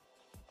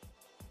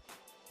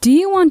Do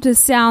you want to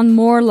sound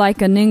more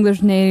like an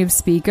English native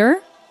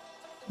speaker?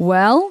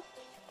 Well,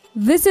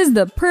 this is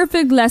the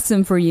perfect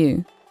lesson for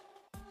you.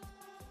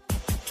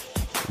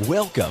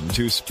 Welcome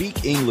to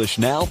Speak English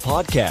Now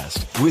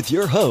podcast with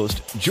your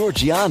host,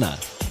 Georgiana,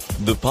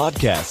 the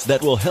podcast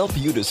that will help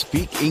you to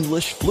speak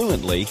English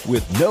fluently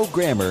with no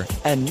grammar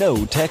and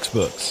no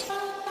textbooks.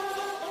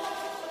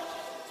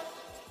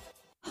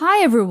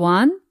 Hi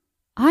everyone,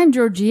 I'm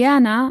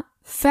Georgiana,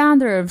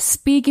 founder of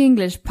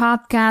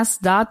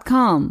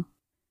SpeakEnglishPodcast.com.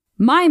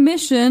 My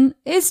mission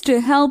is to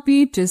help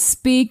you to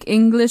speak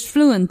English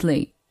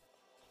fluently.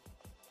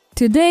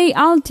 Today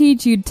I'll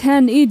teach you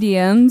 10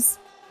 idioms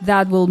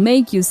that will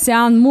make you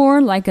sound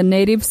more like a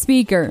native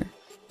speaker.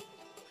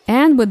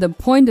 And with the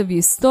point of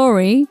view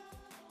story,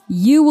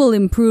 you will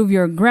improve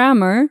your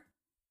grammar,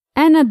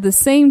 and at the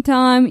same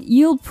time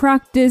you'll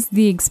practice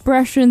the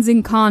expressions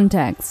in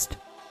context.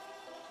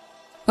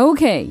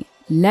 Okay,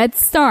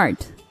 let's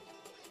start.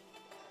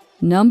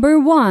 Number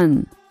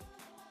 1.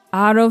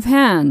 Out of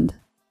hand,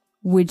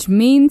 which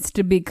means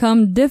to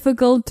become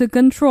difficult to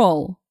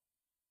control.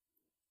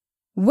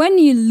 When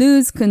you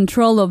lose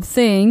control of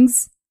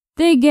things,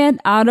 they get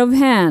out of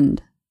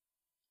hand.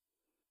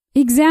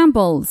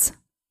 Examples.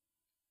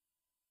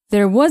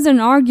 There was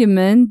an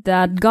argument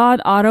that got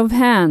out of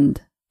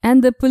hand,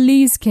 and the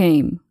police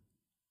came.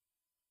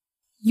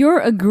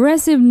 Your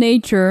aggressive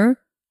nature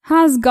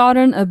has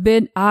gotten a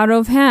bit out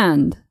of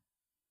hand.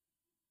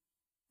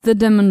 The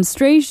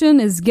demonstration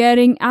is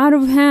getting out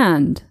of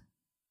hand.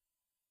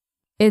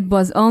 It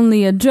was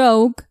only a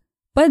joke,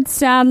 but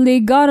sadly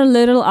got a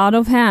little out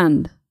of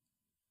hand.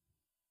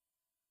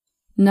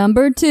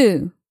 Number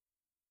 2.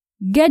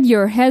 Get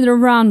your head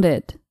around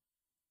it,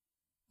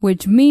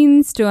 which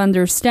means to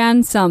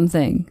understand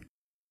something.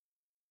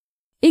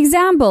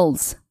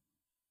 Examples.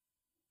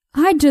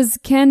 I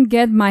just can't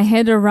get my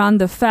head around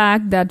the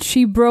fact that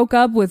she broke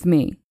up with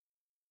me.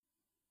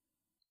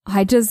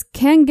 I just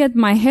can't get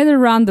my head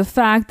around the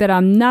fact that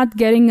I'm not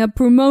getting a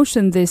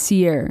promotion this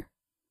year.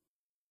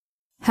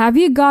 Have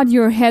you got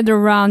your head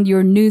around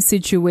your new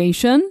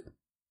situation?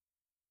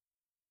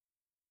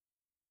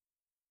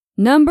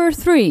 Number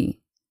 3.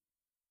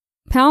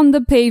 Pound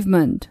the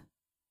pavement,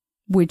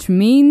 which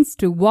means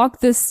to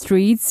walk the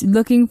streets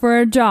looking for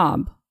a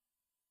job.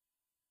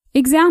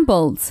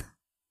 Examples.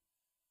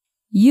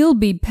 You'll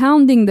be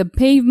pounding the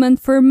pavement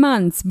for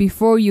months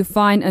before you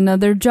find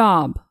another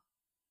job.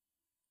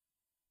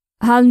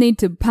 I'll need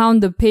to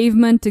pound the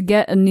pavement to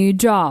get a new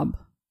job.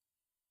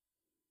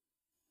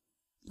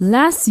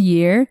 Last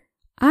year,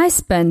 I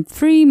spent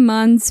 3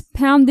 months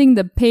pounding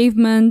the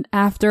pavement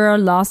after I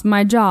lost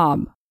my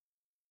job.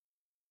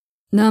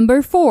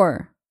 Number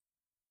 4.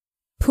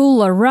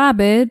 Pull a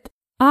rabbit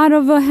out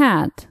of a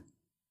hat,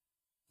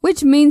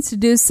 which means to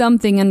do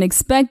something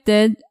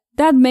unexpected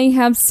that may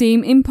have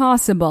seemed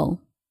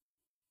impossible.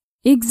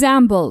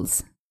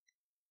 Examples.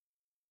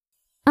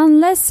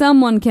 Unless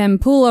someone can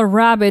pull a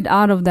rabbit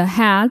out of the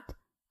hat,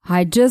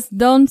 I just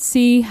don't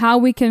see how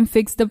we can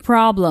fix the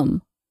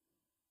problem.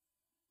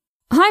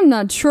 I'm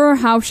not sure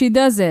how she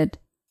does it,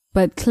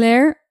 but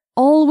Claire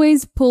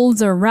always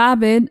pulls a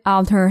rabbit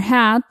out her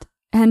hat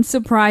and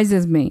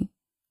surprises me.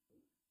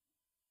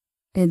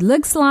 It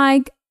looks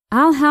like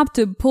I'll have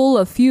to pull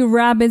a few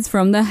rabbits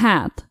from the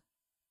hat.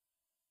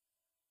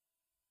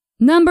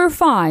 Number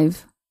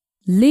 5.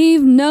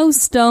 Leave no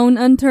stone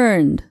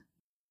unturned.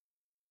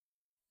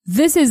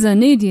 This is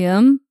an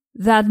idiom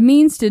that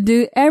means to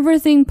do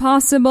everything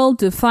possible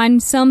to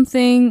find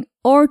something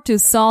or to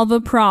solve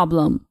a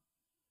problem.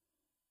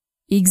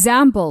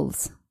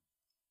 Examples.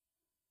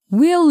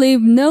 We'll leave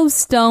no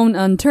stone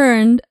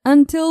unturned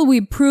until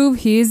we prove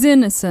he is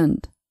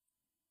innocent.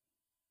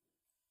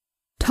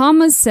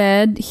 Thomas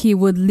said he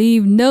would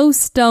leave no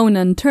stone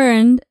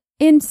unturned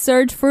in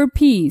search for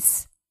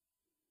peace.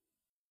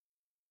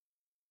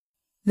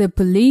 The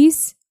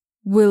police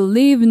will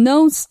leave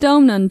no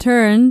stone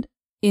unturned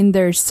in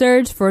their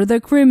search for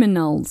the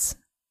criminals.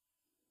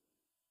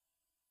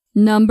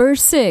 Number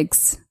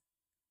 6.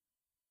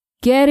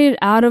 Get it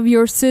out of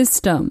your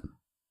system.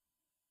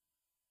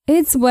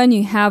 It's when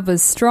you have a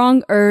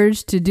strong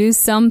urge to do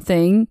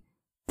something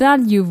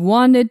that you've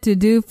wanted to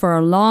do for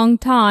a long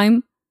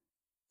time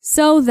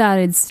so that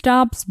it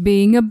stops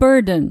being a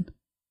burden.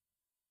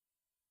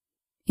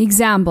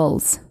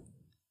 Examples.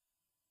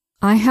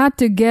 I had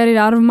to get it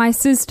out of my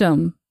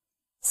system,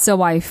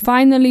 so I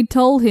finally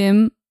told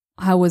him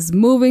I was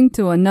moving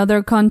to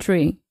another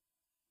country.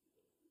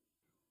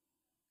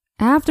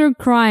 After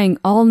crying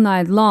all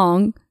night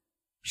long,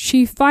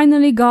 she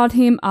finally got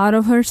him out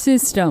of her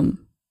system.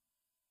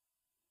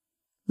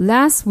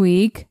 Last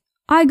week,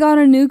 I got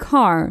a new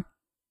car.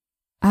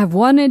 I've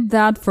wanted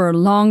that for a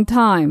long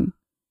time.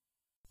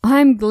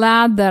 I'm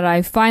glad that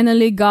I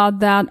finally got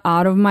that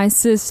out of my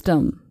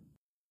system.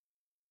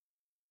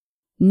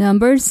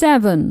 Number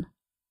 7.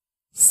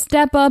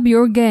 Step up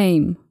your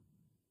game,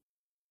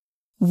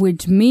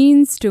 which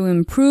means to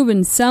improve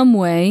in some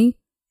way,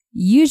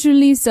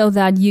 usually so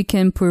that you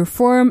can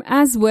perform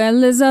as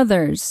well as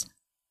others.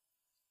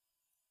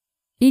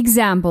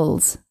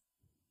 Examples.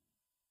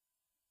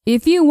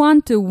 If you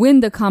want to win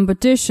the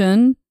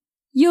competition,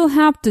 you'll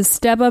have to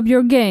step up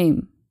your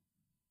game.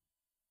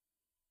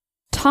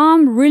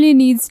 Tom really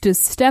needs to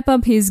step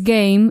up his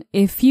game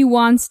if he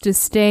wants to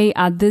stay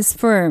at this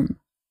firm.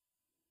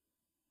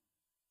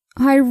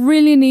 I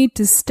really need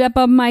to step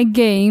up my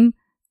game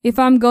if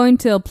I'm going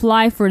to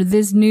apply for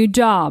this new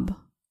job.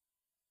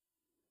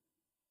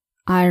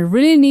 I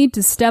really need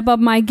to step up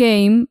my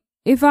game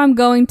if I'm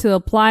going to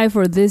apply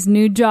for this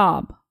new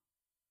job.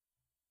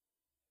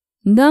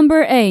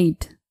 Number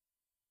 8.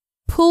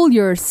 Pull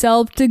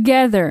yourself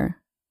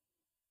together,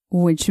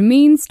 which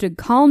means to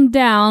calm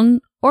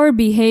down or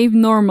behave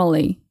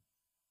normally.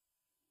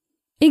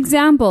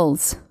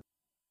 Examples.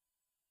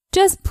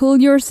 Just pull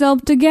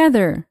yourself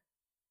together.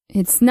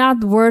 It's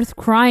not worth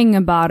crying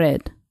about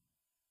it.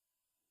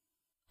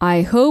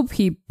 I hope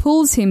he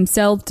pulls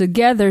himself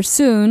together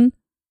soon,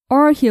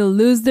 or he'll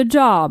lose the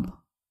job.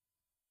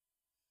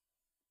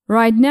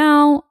 Right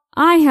now,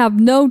 I have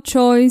no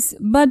choice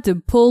but to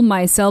pull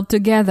myself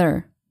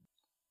together.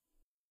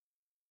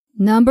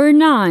 Number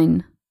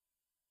 9.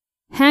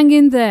 Hang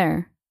in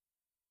there,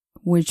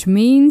 which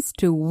means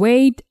to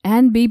wait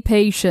and be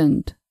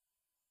patient.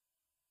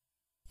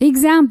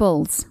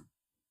 Examples.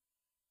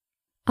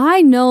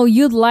 I know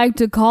you'd like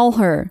to call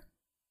her,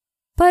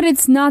 but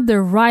it's not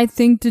the right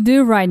thing to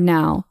do right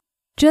now.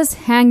 Just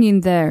hang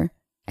in there,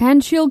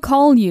 and she'll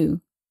call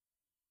you.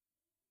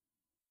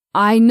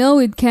 I know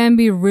it can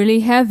be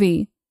really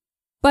heavy,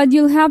 but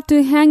you'll have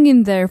to hang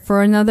in there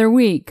for another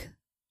week.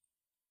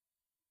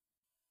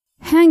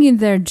 Hang in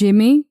there,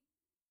 Jimmy.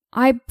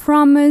 I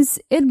promise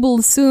it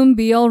will soon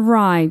be all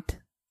right.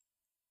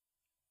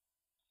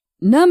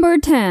 Number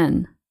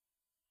 10.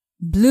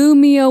 Blew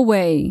me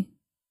away.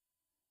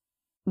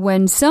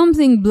 When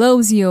something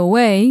blows you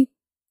away,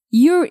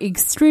 you're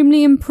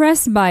extremely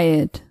impressed by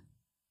it.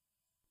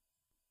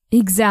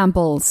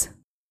 Examples.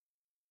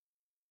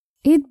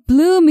 It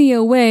blew me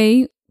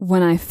away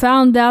when I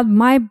found out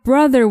my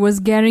brother was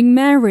getting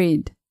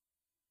married.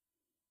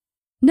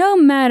 No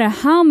matter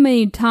how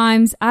many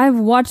times I've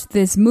watched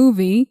this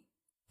movie,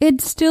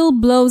 it still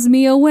blows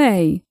me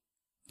away.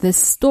 The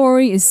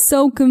story is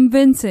so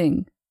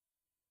convincing.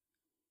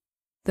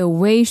 The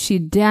way she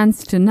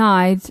danced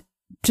tonight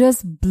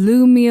just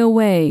blew me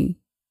away.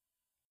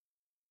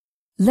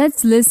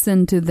 Let's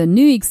listen to the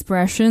new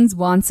expressions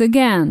once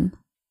again.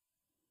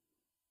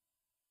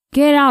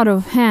 Get out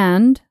of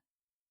hand.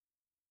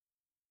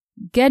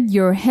 Get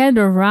your head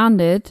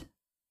around it.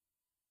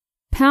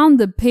 Pound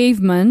the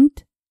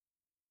pavement.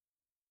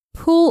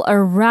 Pull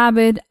a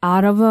rabbit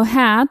out of a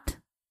hat.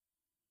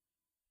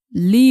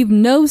 Leave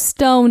no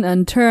stone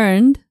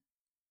unturned.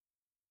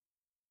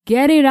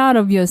 Get it out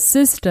of your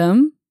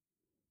system.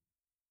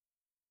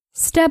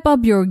 Step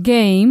up your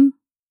game.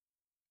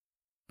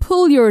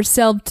 Pull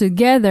yourself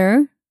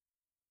together.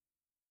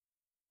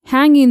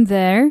 Hang in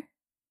there.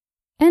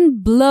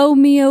 And blow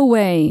me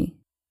away.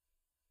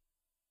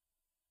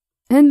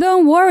 And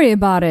don't worry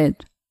about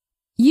it.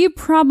 You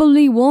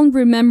probably won't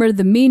remember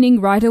the meaning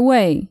right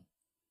away.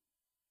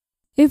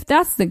 If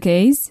that's the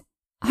case,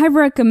 I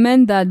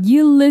recommend that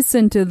you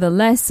listen to the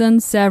lesson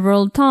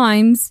several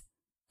times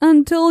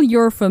until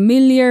you're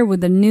familiar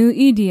with the new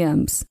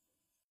idioms.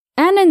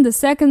 And in the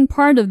second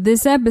part of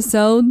this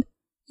episode,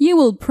 you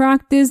will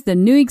practice the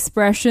new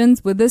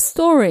expressions with a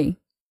story.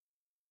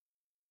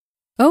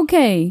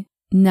 Okay,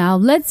 now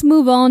let's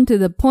move on to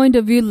the point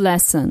of view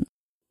lesson.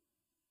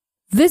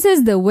 This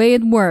is the way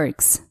it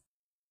works.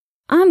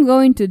 I'm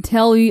going to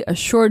tell you a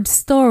short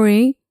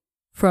story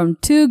from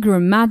 2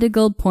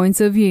 grammatical points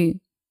of view.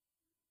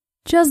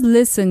 Just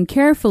listen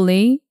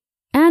carefully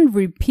and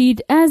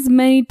repeat as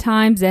many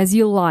times as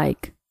you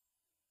like.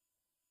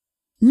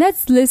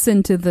 Let's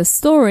listen to the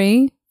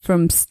story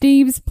from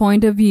Steve's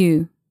point of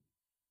view.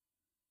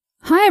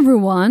 Hi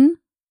everyone,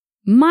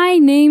 my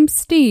name's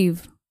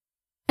Steve,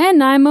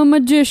 and I'm a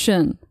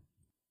magician.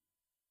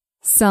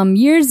 Some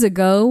years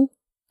ago,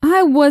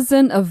 I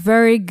wasn't a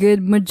very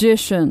good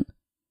magician.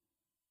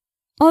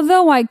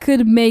 Although I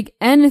could make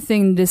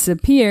anything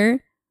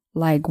disappear,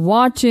 like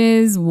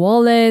watches,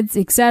 wallets,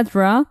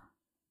 etc.,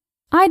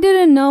 I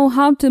didn't know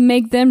how to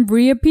make them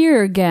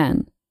reappear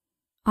again.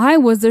 I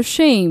was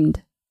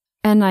ashamed,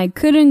 and I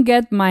couldn't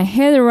get my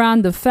head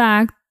around the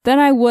fact that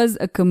I was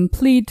a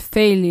complete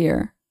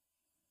failure.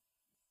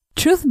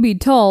 Truth be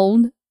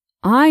told,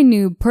 I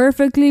knew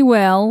perfectly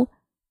well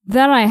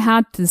that I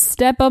had to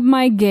step up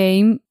my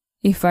game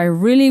if I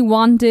really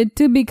wanted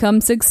to become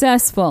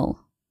successful.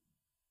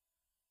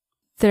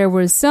 There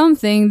was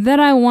something that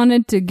I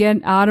wanted to get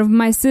out of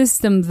my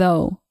system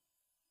though.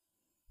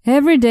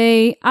 Every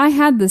day I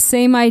had the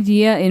same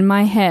idea in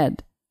my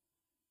head.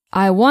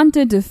 I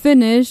wanted to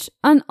finish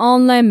an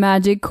online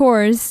magic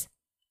course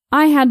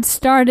I had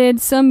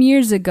started some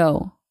years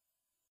ago.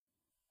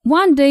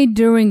 One day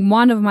during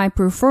one of my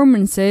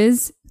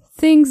performances,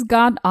 things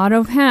got out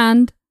of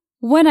hand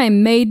when I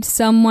made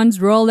someone's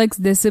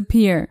Rolex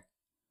disappear.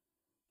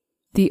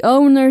 The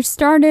owner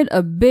started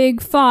a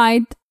big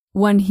fight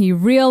when he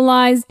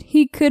realized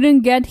he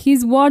couldn't get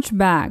his watch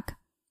back.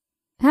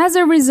 As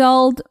a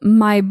result,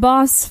 my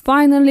boss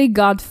finally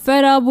got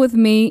fed up with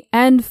me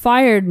and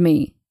fired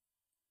me.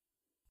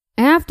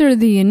 After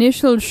the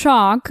initial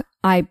shock,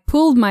 I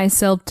pulled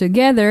myself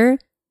together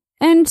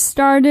and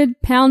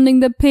started pounding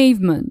the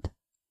pavement.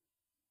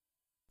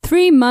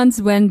 3 months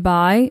went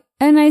by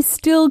and I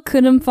still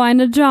couldn't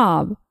find a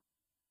job.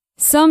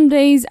 Some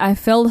days I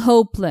felt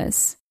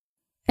hopeless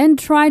and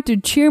tried to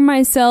cheer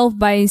myself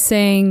by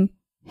saying,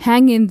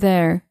 "Hang in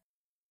there."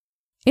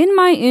 In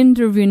my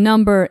interview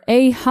number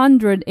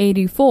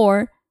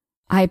 884,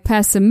 I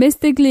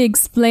pessimistically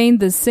explained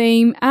the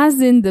same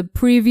as in the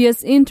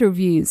previous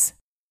interviews,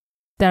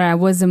 that I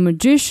was a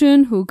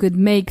magician who could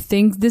make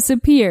things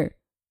disappear,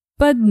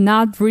 but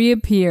not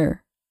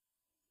reappear.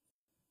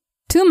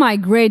 To my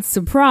great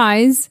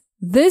surprise,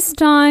 this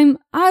time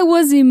I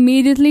was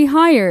immediately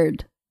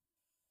hired.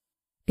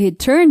 It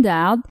turned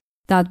out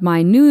that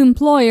my new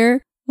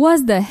employer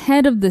was the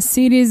head of the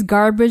city's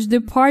garbage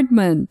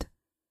department.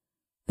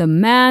 The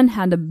man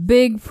had a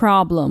big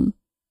problem.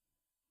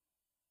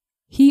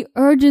 He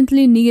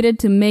urgently needed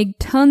to make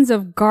tons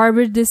of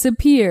garbage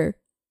disappear.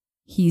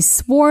 He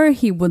swore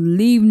he would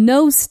leave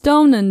no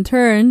stone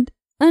unturned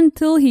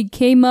until he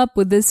came up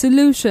with a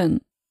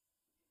solution.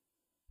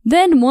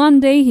 Then one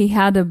day he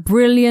had a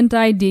brilliant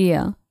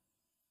idea.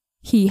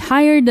 He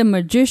hired a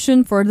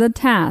magician for the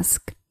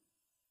task.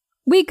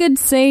 We could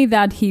say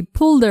that he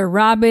pulled a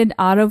rabbit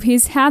out of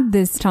his hat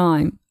this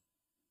time.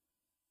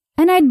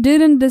 And I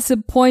didn't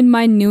disappoint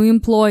my new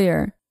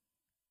employer.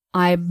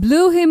 I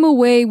blew him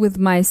away with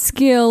my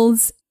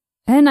skills,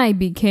 and I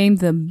became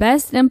the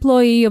best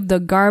employee of the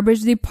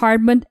garbage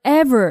department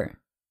ever.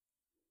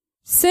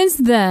 Since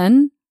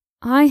then,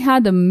 I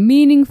had a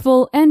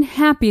meaningful and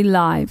happy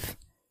life.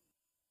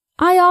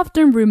 I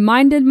often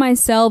reminded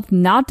myself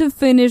not to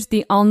finish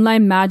the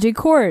online magic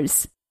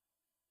course.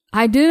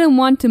 I didn't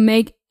want to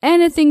make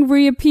anything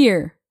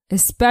reappear,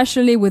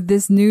 especially with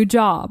this new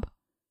job.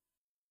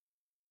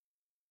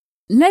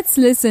 Let's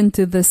listen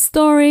to the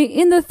story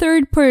in the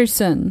third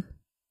person.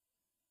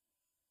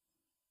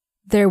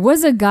 There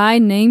was a guy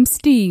named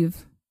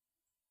Steve.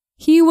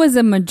 He was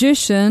a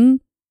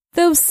magician,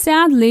 though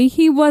sadly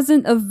he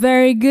wasn't a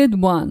very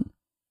good one.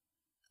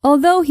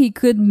 Although he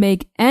could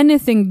make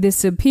anything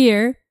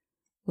disappear,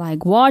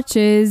 like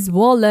watches,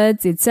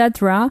 wallets,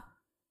 etc.,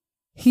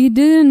 he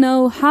didn't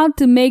know how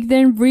to make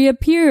them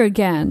reappear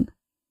again.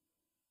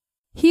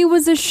 He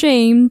was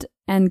ashamed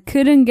and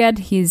couldn't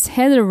get his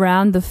head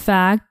around the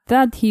fact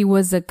that he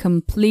was a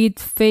complete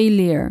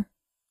failure.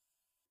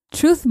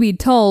 Truth be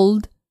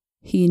told,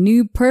 he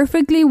knew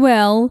perfectly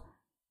well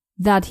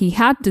that he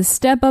had to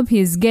step up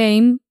his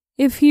game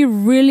if he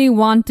really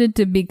wanted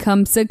to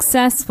become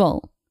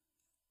successful.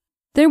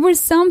 There was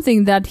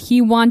something that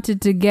he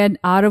wanted to get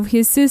out of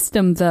his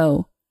system,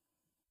 though.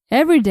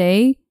 Every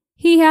day,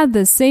 he had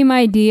the same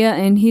idea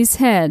in his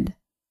head.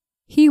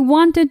 He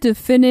wanted to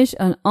finish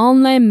an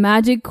online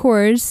magic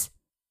course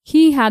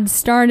he had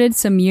started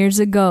some years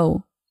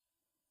ago.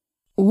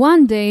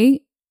 One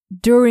day,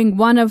 during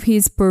one of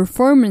his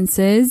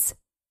performances,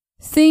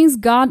 things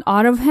got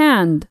out of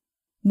hand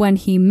when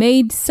he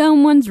made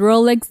someone's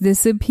Rolex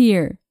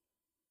disappear.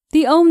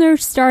 The owner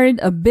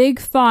started a big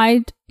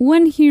fight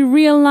when he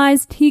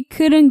realized he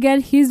couldn't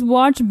get his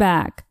watch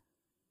back.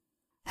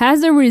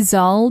 As a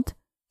result,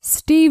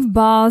 Steve's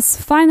boss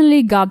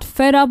finally got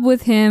fed up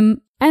with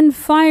him and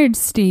fired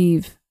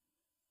Steve.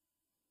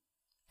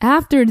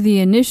 After the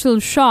initial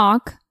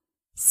shock,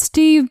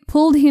 Steve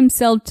pulled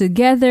himself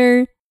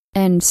together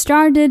and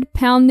started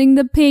pounding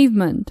the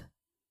pavement.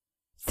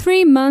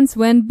 3 months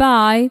went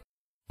by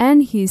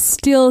and he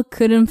still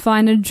couldn't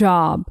find a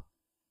job.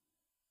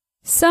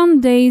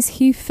 Some days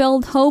he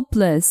felt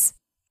hopeless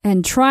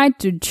and tried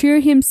to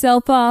cheer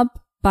himself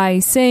up by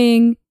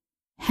saying,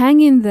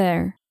 "Hang in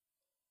there."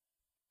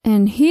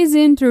 In his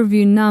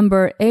interview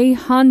number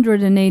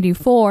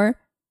 884,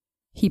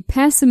 he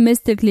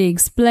pessimistically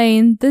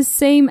explained the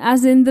same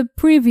as in the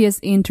previous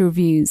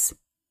interviews,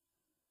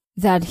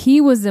 that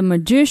he was a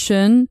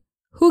magician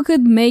who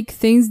could make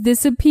things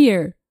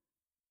disappear,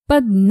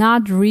 but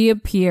not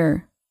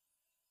reappear.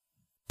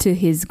 To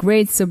his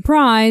great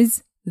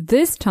surprise,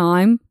 this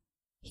time,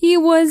 he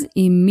was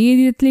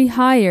immediately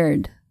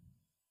hired.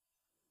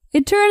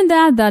 It turned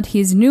out that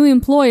his new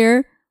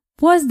employer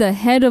was the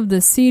head of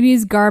the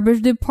city's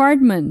garbage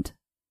department.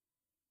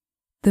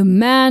 The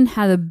man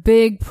had a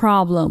big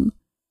problem.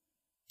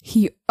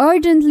 He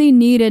urgently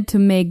needed to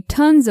make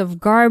tons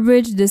of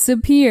garbage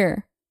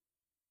disappear.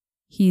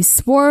 He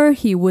swore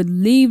he would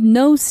leave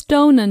no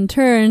stone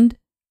unturned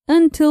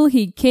until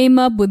he came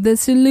up with the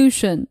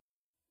solution.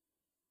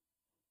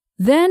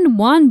 Then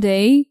one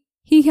day,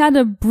 he had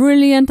a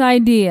brilliant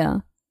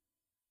idea.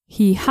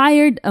 He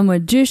hired a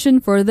magician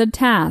for the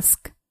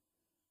task.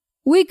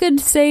 We could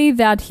say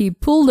that he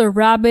pulled a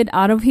rabbit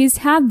out of his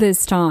hat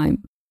this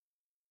time.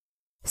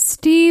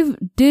 Steve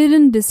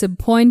didn't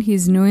disappoint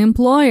his new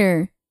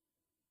employer.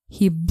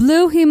 He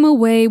blew him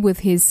away with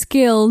his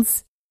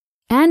skills,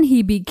 and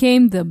he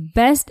became the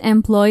best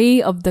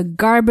employee of the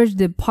garbage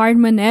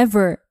department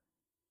ever.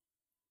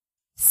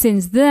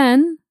 Since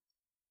then,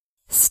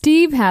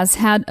 Steve has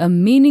had a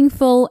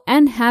meaningful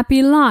and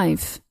happy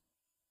life.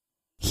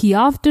 He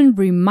often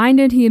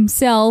reminded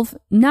himself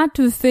not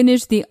to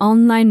finish the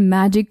online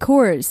magic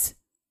course.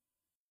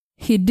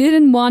 He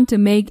didn't want to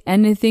make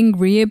anything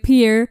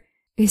reappear,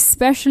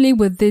 especially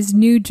with this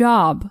new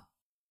job.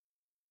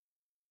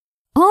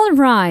 All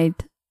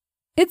right,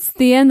 it's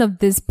the end of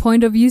this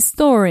point of view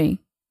story.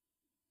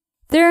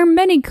 There are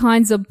many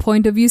kinds of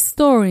point of view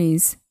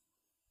stories.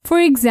 For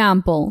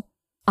example,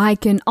 I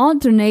can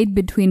alternate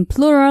between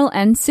plural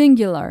and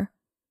singular.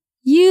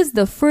 Use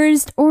the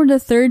first or the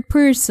third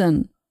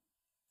person.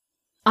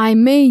 I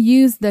may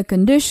use the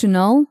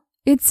conditional,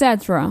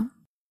 etc.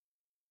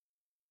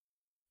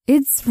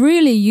 It's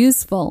really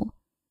useful,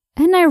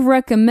 and I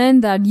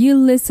recommend that you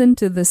listen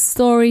to the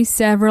story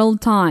several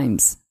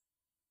times.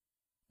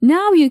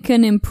 Now you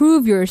can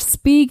improve your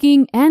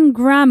speaking and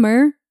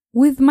grammar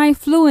with my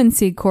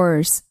fluency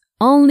course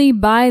only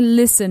by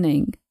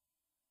listening.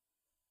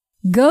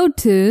 Go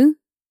to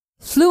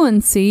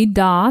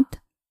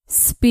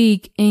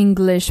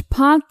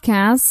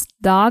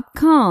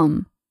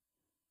fluency.speakenglishpodcast.com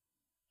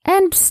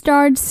and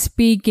start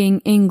speaking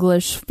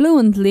English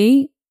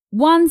fluently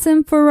once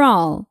and for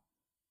all.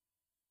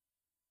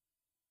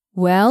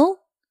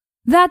 Well,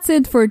 that's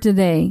it for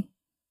today.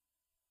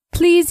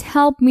 Please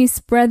help me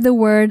spread the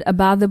word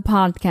about the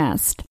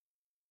podcast.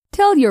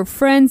 Tell your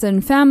friends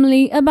and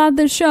family about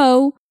the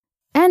show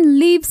and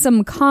leave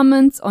some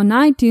comments on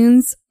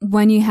iTunes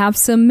when you have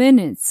some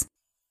minutes.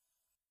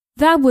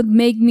 That would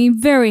make me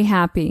very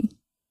happy.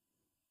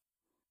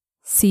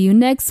 See you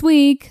next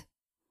week.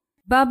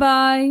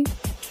 Bye-bye.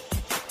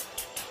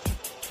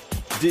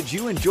 Did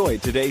you enjoy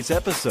today's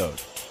episode?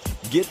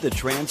 Get the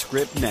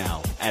transcript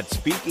now at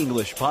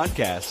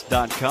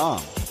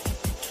speakenglishpodcast.com.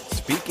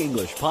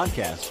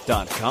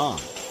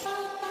 speakenglishpodcast.com.